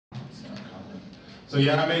So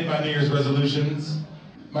yeah, I made my New Year's resolutions.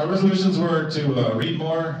 My resolutions were to read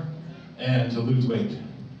more and to lose weight.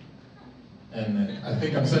 And I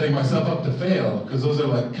think I'm setting myself up to fail, because those are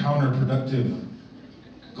like counterproductive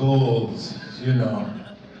goals, you know.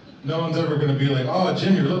 No one's ever gonna be like, oh,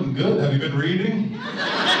 Jim, you're looking good. Have you been reading?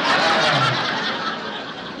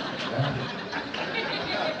 Yeah.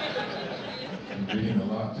 I'm reading a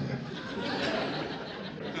lot.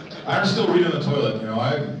 I still read in the toilet, you know.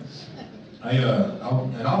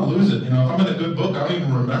 I'll lose it, you know. If I'm in a good book, I don't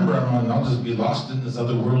even remember I'll just be lost in this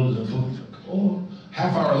other world. Oh,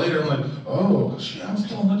 half hour later, I'm like, oh, shit, I'm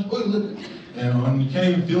still in the toilet. You know, and you can't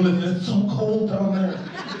even feel anything. It's so cold down there.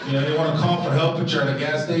 You know, you want to call for help, but you're at a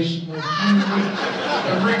gas station.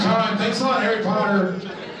 Every time, thanks a lot, Harry Potter.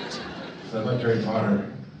 So I like Harry Potter,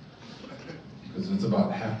 because it's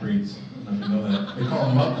about half-breeds. I don't know if you know that. They call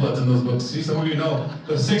them mudbloods in those books. See, some of you know.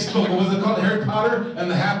 The sixth book, what was it called? Harry Potter and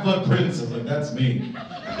the Half-Blood Prince. I was like, that's me.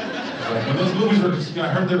 Like, when those movies were, I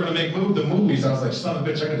heard they were going to make the movies, I was like, son of a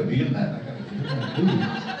bitch, I got to be in that. I got to be in that movie.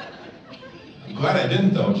 I'm glad I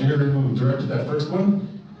didn't, though. Did you hear who directed that first one?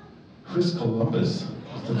 Chris Columbus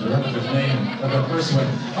was the director's name of that first one.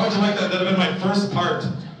 How would you like that? That would have been my first part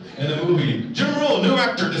in the movie. Jim Ruel, new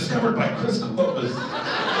actor discovered by Chris Columbus.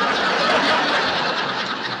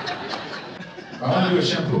 I want to do a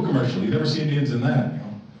shampoo commercial. You never see Indians in that, you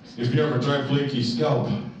know. If you ever dry flaky scalp,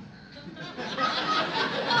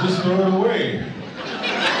 just throw it away.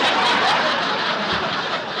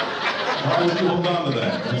 Why would you hold on to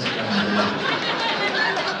that? That's kind of weird.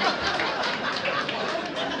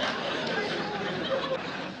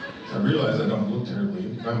 I realize I don't look terribly.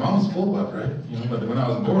 My mom's full butt, right? You know, but when I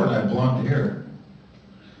was born, I had blonde hair.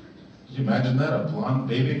 Could you imagine that? A blonde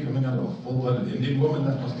baby coming out of a full-blooded Indian woman?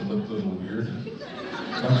 That must have looked a little weird.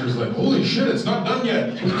 Doctor's like, holy shit, it's not done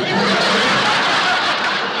yet. Give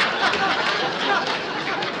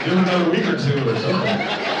it another week or two or something.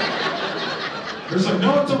 They're like,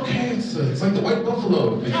 no, it's okay. It's like the white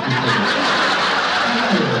buffalo. It's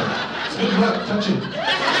good luck, touch it.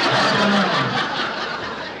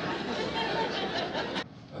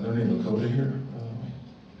 Are there any Lakota here?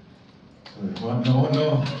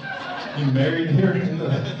 No. You married here?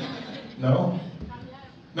 No?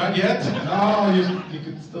 Not yet? No, you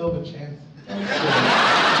could still have a chance.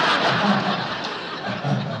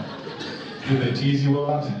 Do they tease you a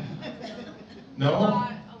lot? No?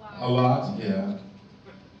 A lot, yeah.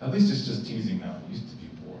 At least it's just teasing now. It used to be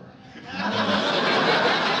war.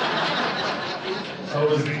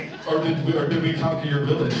 Or did we conquer your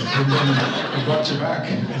village and then we brought you back?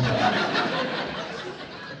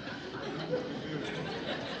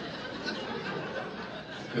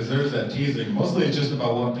 Because there's that teasing. Mostly it's just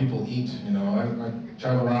about what people eat, you know. I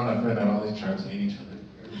travel around, I find out all these tribes hate each other.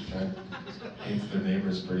 Every tribe hates their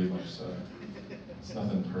neighbors pretty much, so it's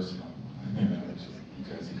nothing personal. You know, it's just, you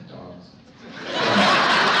guys eat dogs.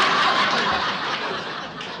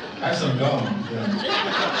 I have some gum. Yeah.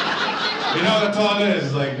 You know, that's all it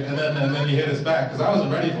is. Like, and then you hit us back, because I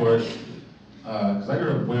wasn't ready for it. Because I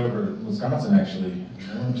grew up way over in Wisconsin, actually.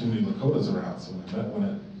 There weren't too many Lakotas around, so when I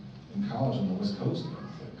in college on the West Coast, I was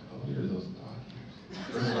like, oh, here are those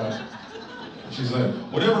dogs. She's like,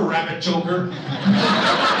 whatever, rabbit choker. What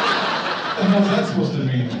the hell is that supposed to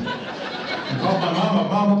mean? I called my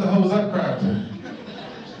mom, what the hell was that crap?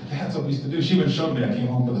 That's what we used to do. She even showed me. I came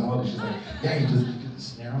home for the holiday. She's like, yeah, you just get the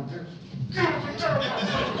snare out there.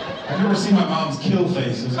 I've never seen my mom's kill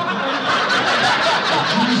face. It was like, oh,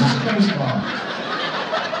 Jesus Christ, Mom.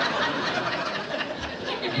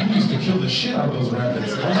 You used to kill the shit out of those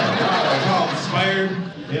rabbits. Oh my God, I was all inspired.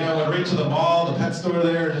 Yeah, I went right to the mall, the pet store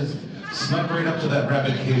there, just snuck right up to that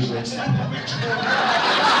rabbit cage. Like,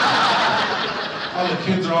 all the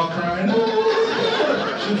kids are all crying.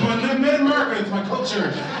 It's my men market, it's my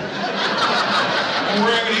culture. And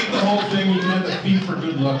we're going to eat the whole thing, you can have the feet for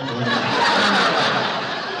good luck.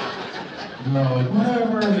 And they're like,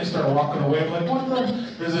 whatever, and they start walking away. I'm like, what the?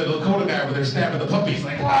 There's a Lakota guy over there stabbing the puppies,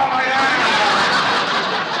 like, oh my God!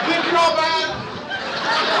 Think you're all bad?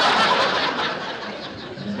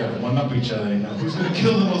 He's got to one-up each other, you know. Who's going to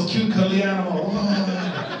kill the most cute, cuddly animal?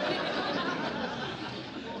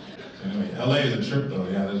 Anyway, LA is a trip, though.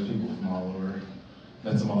 Yeah, there's people from all over.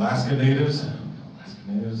 Met some Alaska natives.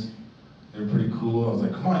 They were pretty cool. I was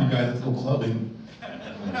like, come on, you guys, let's go clubbing.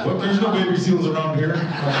 Like, what? There's no baby seals around here. Like,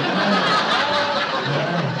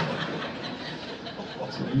 yeah.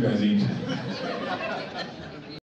 That's what you guys eat.